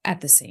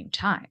at the same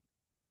time.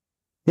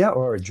 Yeah,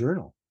 or a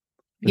journal.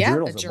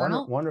 A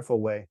journal, wonderful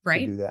way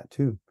to do that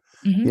too.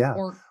 Mm-hmm. Yeah,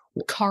 or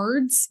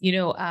cards.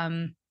 What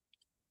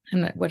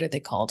are they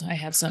called? I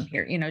have some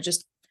here.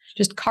 Just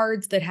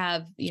cards that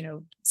have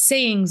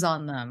sayings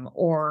on them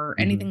or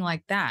anything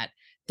like that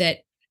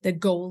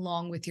go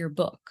along with your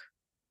book.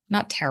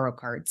 Not tarot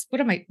cards.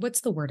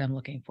 What's the word I'm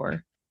looking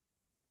for?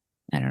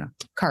 I don't know.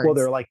 Cards. Well,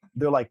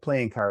 they're like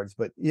playing cards,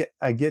 but yeah,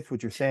 I get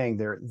what you're saying.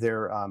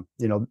 They're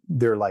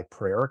like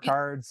prayer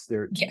cards.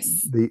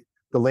 Yes. The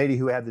lady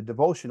who had the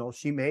devotional,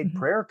 she made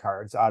prayer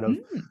cards out of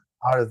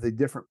the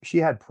different. She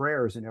had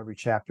prayers in every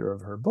chapter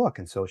of her book,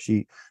 and so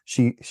she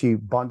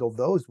bundled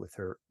those with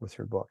her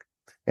book.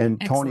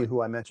 And Excellent. Tony,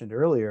 who I mentioned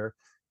earlier,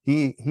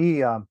 he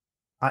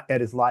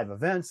at his live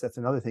events. That's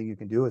another thing you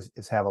can do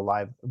is have a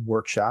live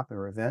workshop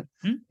or event,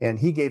 and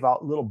he gave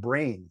out little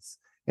brains.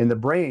 And the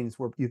brains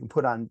were you can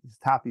put on the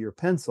top of your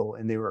pencil,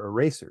 and they were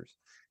erasers,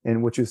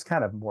 and which is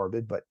kind of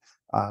morbid, but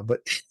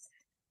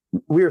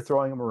we were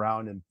throwing them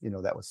around, and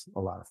that was a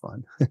lot of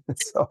fun.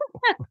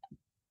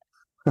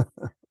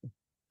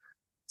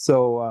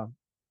 So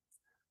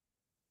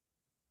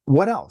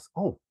what else?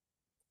 Oh,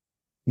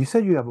 you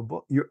said you have a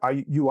book.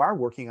 You are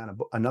working on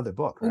another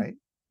book, right?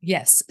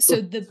 Yes.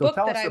 So the book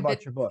tell that us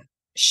about your book.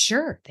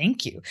 Sure,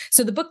 thank you.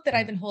 So the book that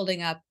I've been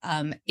holding up,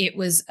 it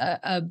was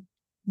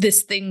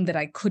this thing that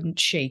I couldn't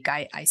shake.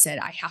 I said,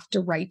 I have to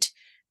write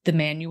the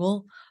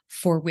manual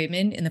for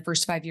women in the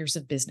first 5 years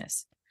of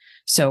business.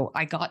 So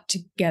I got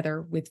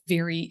together with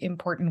very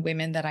important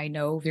women that I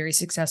know, very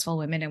successful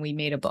women, and we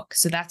made a book.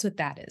 So that's what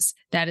that is.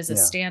 That is a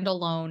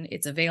standalone.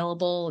 It's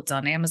available. It's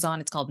on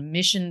Amazon. It's called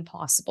Mission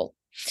Possible.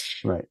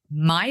 Right.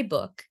 My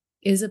book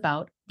is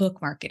about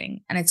book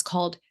marketing, and it's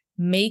called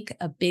Make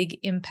a Big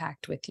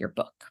Impact with Your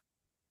Book.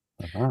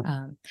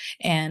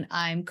 And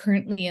I'm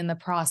currently in the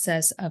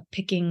process of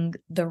picking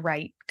the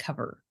right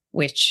cover,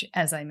 which,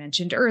 as I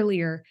mentioned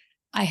earlier,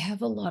 I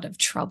have a lot of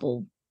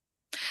trouble.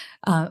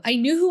 I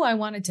knew who I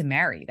wanted to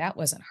marry. That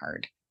wasn't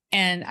hard.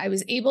 And I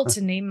was able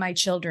to name my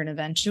children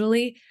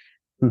eventually,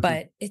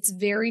 but it's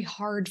very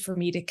hard for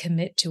me to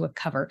commit to a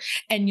cover.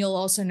 And you'll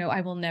also know I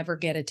will never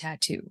get a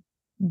tattoo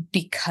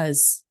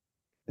because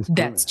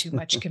that's too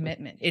much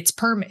commitment. It's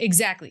permanent.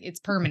 Exactly. It's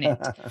permanent.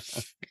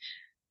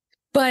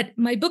 But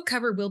my book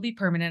cover will be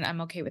permanent.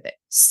 I'm okay with it.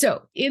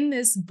 So in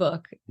this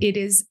book, it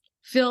is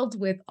filled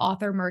with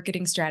author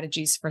marketing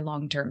strategies for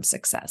long-term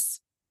success.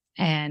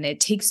 And it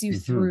takes you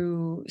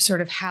through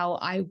sort of how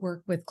I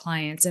work with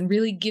clients and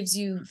really gives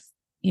you,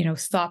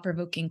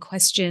 thought-provoking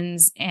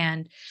questions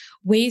and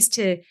ways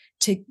to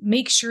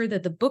make sure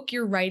that the book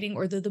you're writing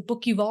or the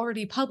book you've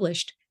already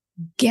published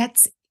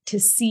gets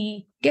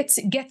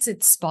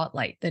its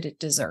spotlight that it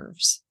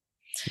deserves.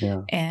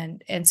 Yeah.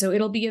 And so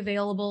it'll be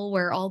available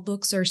where all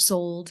books are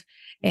sold.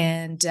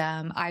 And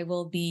I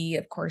will be,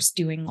 of course,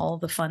 doing all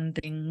the fun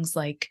things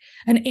like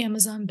an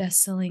Amazon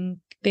bestselling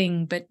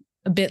thing, but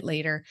a bit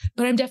later.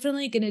 But I'm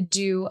definitely going to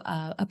do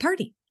a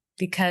party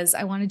because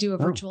I want to do a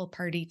virtual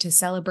party to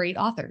celebrate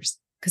authors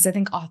because I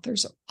think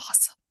authors are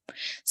awesome.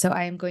 So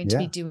I am going to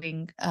be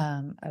doing,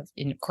 and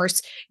of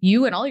course,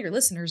 you and all your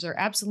listeners are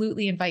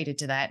absolutely invited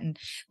to that. And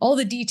all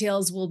the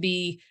details will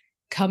be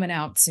coming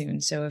out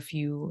soon. So if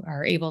you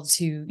are able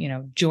to,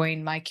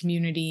 join my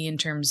community in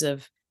terms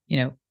of,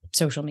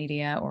 social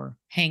media or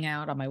hang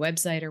out on my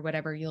website or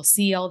whatever, you'll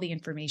see all the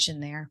information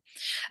there.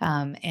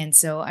 And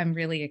so I'm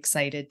really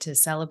excited to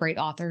celebrate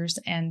authors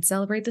and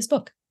celebrate this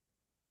book.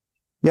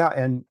 Yeah,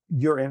 and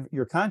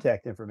your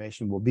contact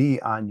information will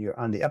be on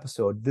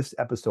this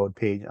episode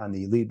page on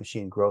the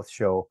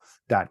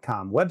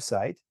leadmachinegrowthshow.com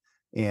website,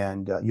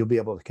 and you'll be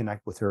able to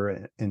connect with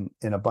her in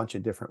a bunch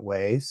of different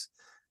ways.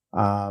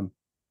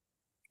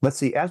 Let's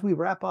see, as we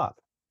wrap up,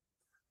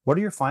 what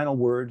are your final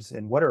words?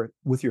 And what are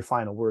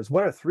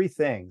three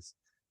things,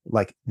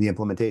 like the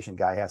implementation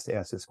guy has to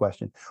ask this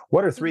question,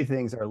 what are three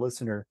things our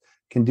listener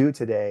can do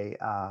today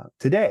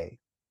to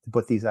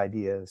put these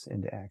ideas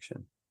into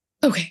action?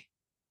 Okay.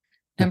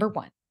 Number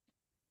one,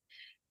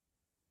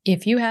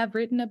 if you have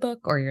written a book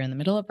or you're in the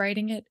middle of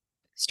writing it,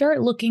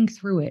 start looking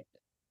through it.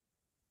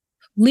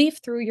 Leaf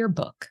through your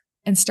book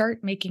and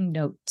start making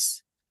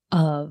notes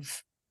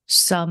of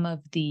some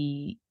of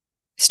the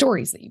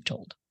stories that you've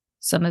told,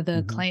 some of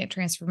the client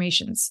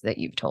transformations that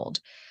you've told,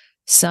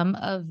 some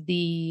of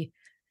the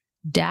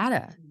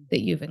data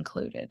that you've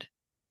included.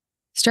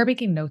 Start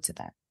making notes of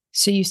that.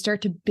 So you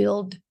start to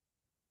build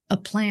a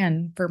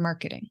plan for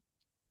marketing.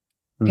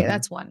 Okay,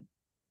 that's one.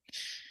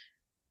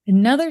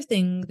 Another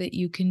thing that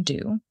you can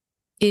do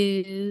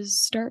is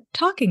start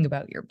talking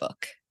about your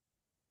book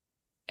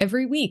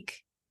every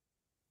week,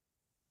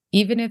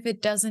 even if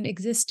it doesn't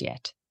exist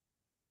yet.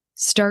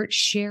 Start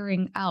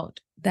sharing out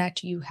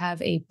that you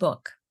have a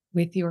book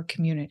with your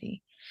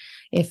community.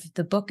 If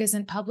the book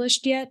isn't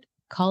published yet,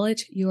 call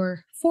it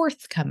your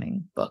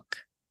forthcoming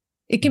book.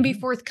 It can be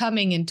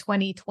forthcoming in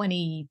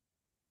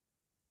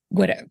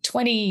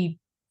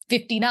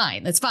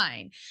 2059. That's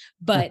fine,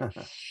 but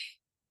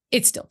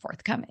it's still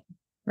forthcoming,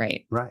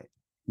 right? Right.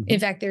 In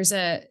fact, there's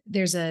a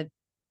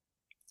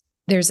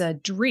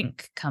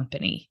drink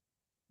company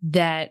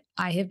that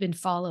I have been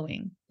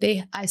following.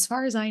 They, as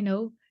far as I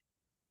know,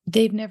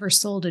 they've never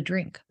sold a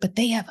drink, but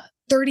they have a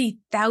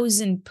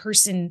 30,000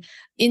 person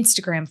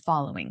Instagram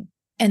following,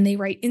 and they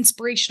write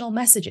inspirational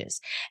messages.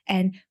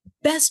 And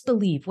best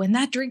believe when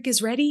that drink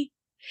is ready,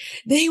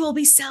 they will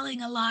be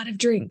selling a lot of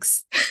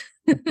drinks.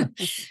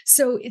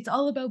 So it's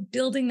all about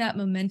building that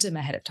momentum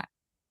ahead of time.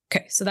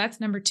 Okay, so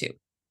that's number two.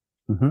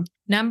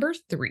 Number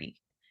three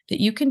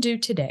that you can do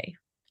today,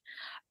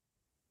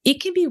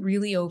 it can be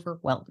really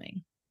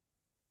overwhelming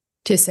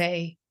to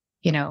say,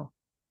 oh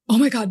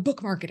my God,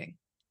 book marketing.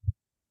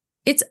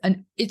 It's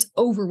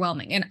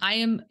overwhelming. And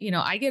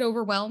I get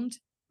overwhelmed.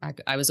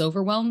 I was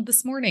overwhelmed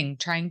this morning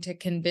trying to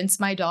convince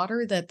my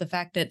daughter that the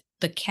fact that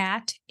the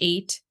cat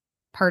ate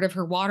part of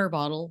her water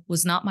bottle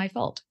was not my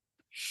fault.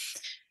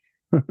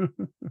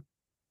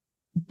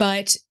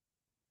 But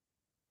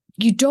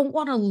you don't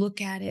want to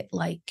look at it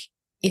like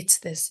it's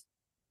this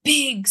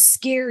big,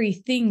 scary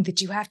thing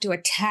that you have to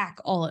attack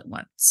all at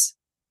once.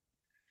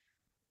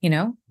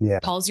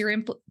 Paul's your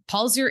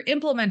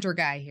implementer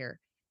guy here.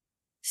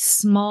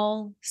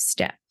 Small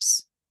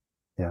steps.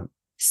 Yeah.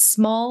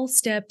 Small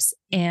steps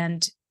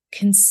and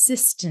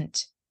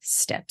consistent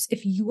steps.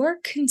 If you are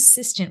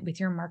consistent with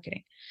your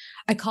marketing,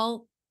 I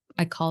call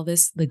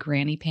this the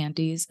granny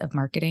panties of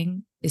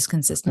marketing is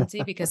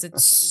consistency because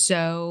it's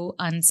so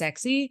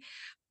unsexy,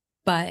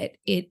 but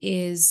it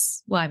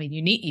is, well, I mean,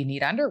 you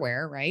need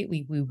underwear, right?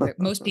 We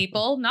most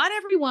people, not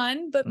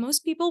everyone, but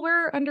most people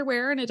wear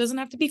underwear and it doesn't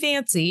have to be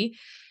fancy.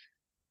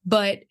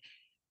 But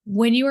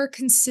when you are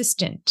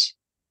consistent,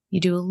 you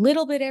do a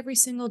little bit every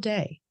single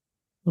day,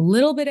 a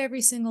little bit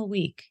every single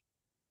week,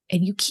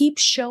 and you keep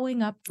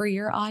showing up for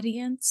your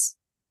audience,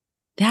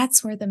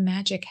 that's where the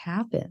magic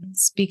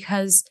happens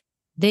because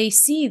they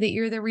see that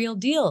you're the real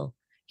deal.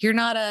 You're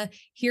not a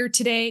here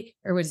today,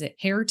 or what is it?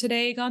 Hair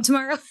today, gone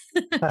tomorrow.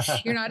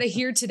 You're not a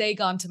here today,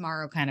 gone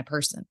tomorrow kind of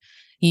person.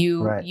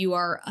 You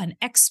are an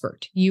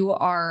expert. You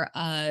are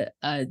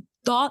a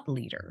thought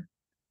leader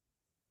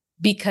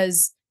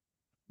because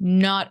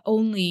not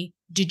only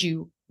did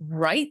you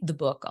write the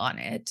book on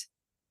it,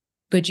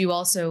 but you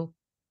also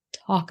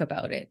talk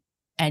about it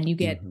and you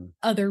get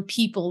other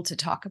people to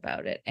talk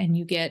about it and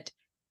you get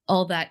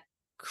all that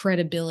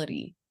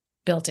credibility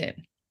built in.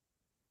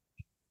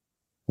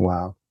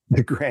 Wow.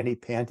 The granny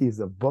panties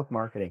of book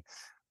marketing.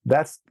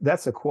 That's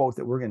a quote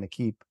that we're going to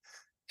keep.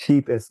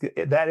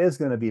 That is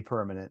going to be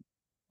permanent.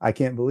 I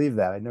can't believe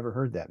that. I'd never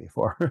heard that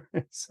before.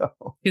 So,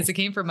 Because it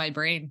came from my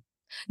brain,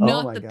 oh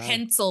not my the God.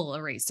 pencil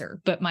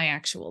eraser, but my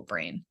actual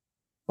brain.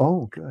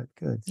 Oh, good.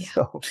 Yeah.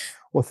 So,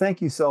 well,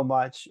 thank you so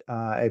much.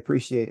 I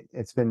appreciate it.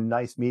 It's been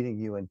nice meeting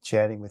you and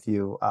chatting with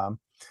you.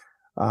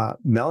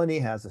 Melanie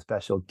has a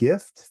special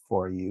gift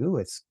for you.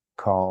 It's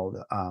called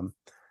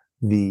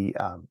the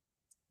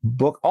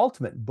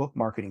Ultimate Book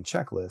Marketing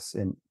Checklist.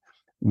 And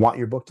want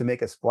your book to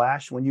make a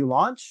splash when you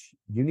launch?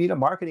 You need a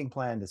marketing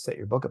plan to set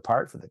your book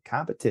apart for the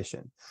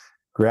competition.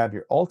 Grab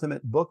your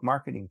Ultimate Book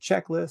Marketing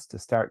Checklist to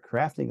start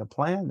crafting a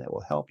plan that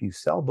will help you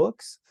sell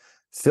books,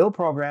 fill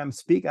programs,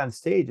 speak on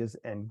stages,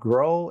 and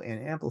grow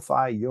and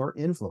amplify your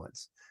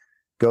influence.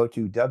 Go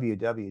to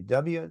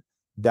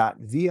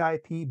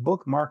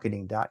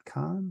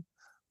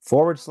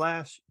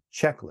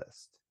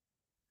www.vipbookmarketing.com/checklist.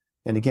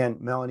 And again,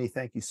 Melanie,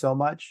 thank you so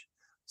much.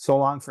 So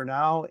long for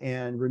now.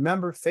 And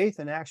remember, faith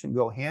and action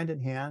go hand in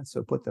hand.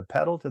 So put the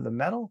pedal to the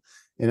metal.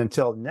 And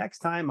until next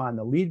time on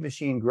the Lead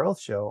Machine Growth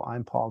Show,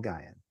 I'm Paul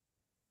Guyon.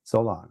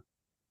 So long.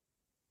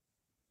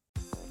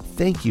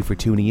 Thank you for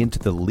tuning in to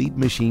the Lead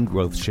Machine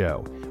Growth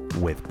Show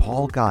with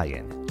Paul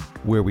Guyon,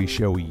 where we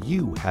show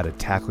you how to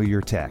tackle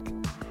your tech,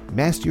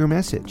 master your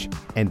message,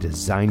 and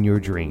design your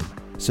dream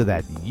so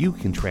that you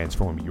can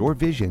transform your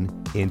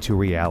vision into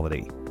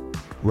reality.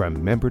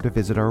 Remember to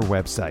visit our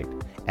website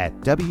at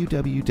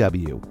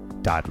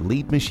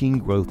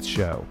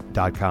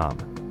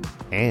www.leadmachinegrowthshow.com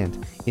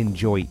and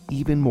enjoy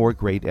even more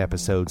great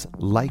episodes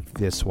like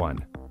this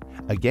one.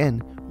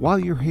 Again, while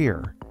you're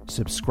here,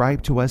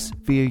 subscribe to us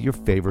via your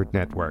favorite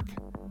network.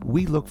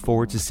 We look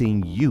forward to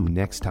seeing you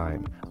next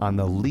time on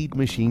the Lead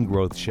Machine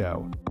Growth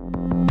Show.